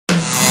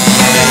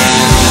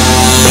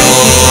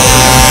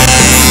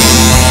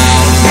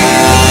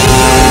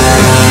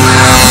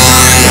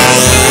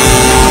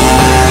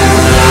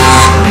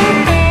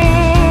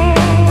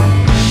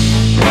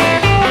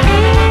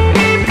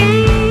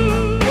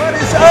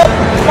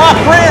My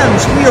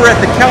friends, we are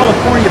at the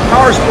California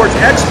Power Sports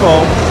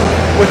Expo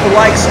with the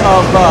likes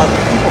of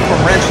people from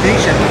Wrench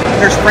Nation.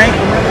 There's Frank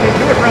from Wrench Nation.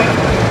 Do it, Frank.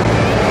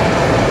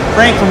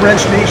 Frank from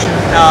Wrench Nation.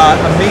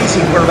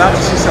 Amazing. We're about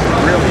to see something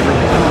really,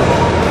 really cool.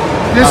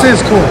 This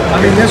is cool.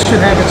 I mean, this should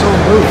have its own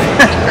booth.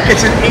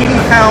 It's an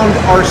 80-pound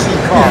RC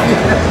car.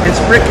 It's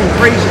freaking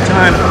crazy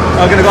time.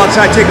 I'm going to go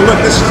outside, take a look.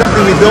 This is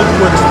something we built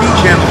for the Speed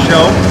Channel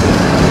show.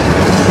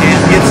 And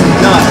it's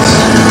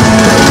nuts.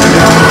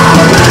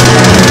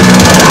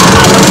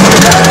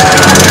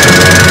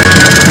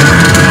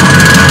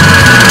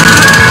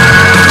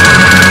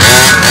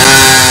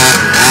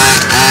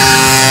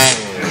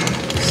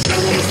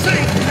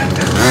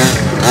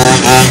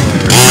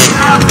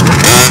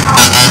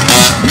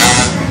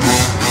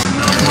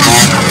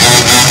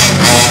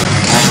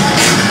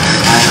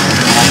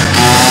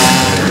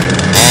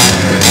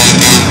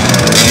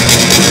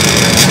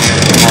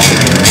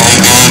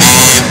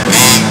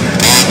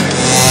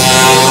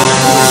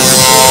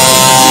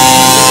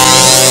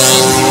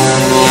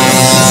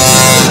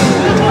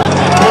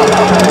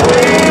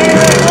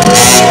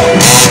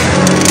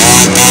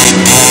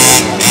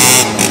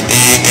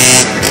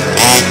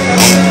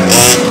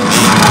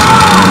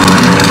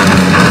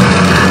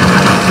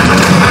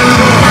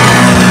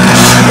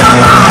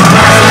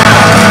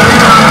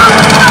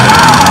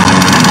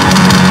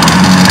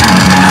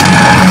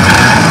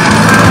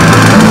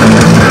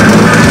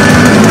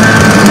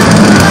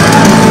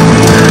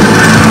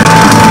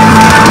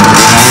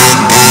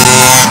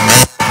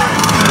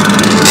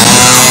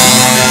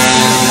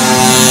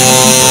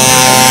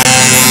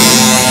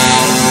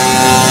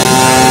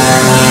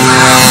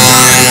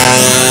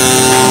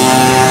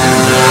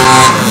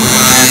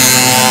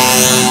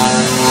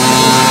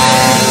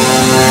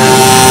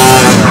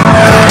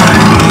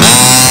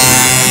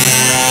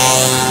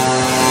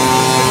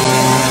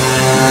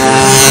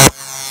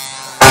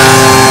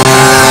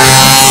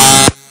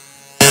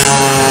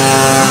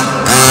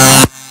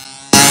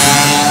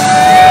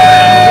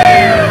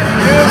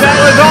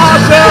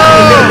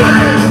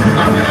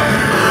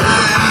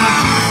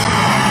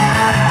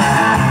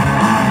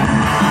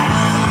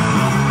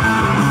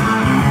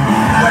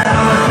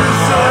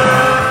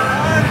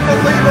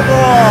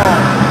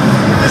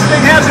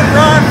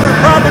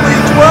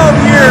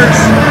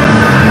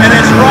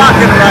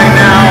 Right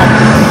now.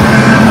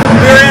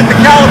 We're at the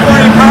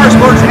California Power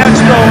Sports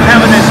Expo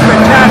having a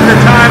spectacular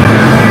time.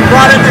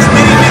 Brought in this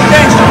mini big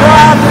thanks to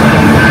Rob.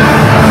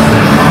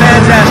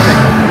 Fantastic.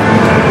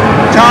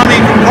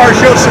 Tommy from Car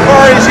Show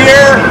Safari is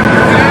here.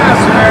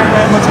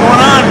 What's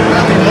going on?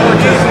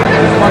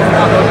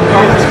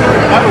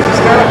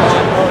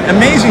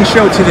 Amazing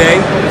show today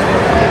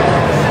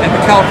at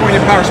the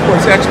California Power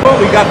Sports Expo.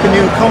 We got the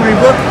new Sony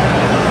book.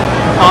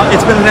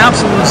 It's been an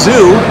absolute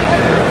zoo.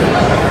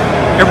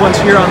 Everyone's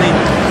here on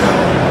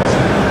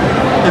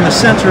in the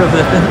center of the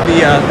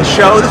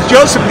show. This is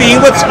Josephine.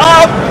 What's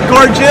up,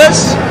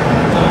 gorgeous?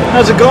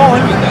 How's it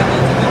going?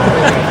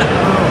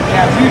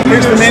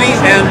 Here's the Mini,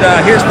 and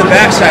here's the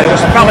back side. I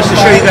was promised to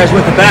show you guys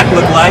what the back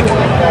looked like.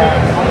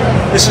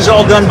 This is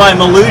all done by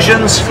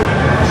Malusians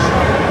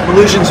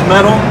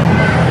Metal.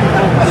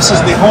 This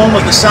is the home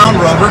of the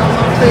SOUNDROVER.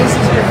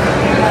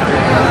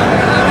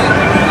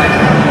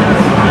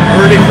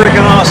 Pretty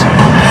freaking awesome.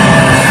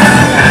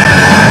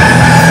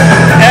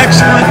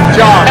 Excellent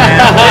job, man.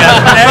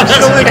 Yeah,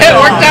 excellent job. It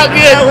worked out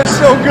good. That was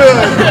so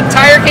good.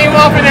 Tire came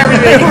off and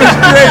everything. It was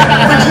great.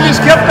 But you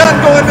just kept on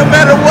going no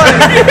matter what.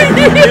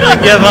 You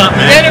didn't give up,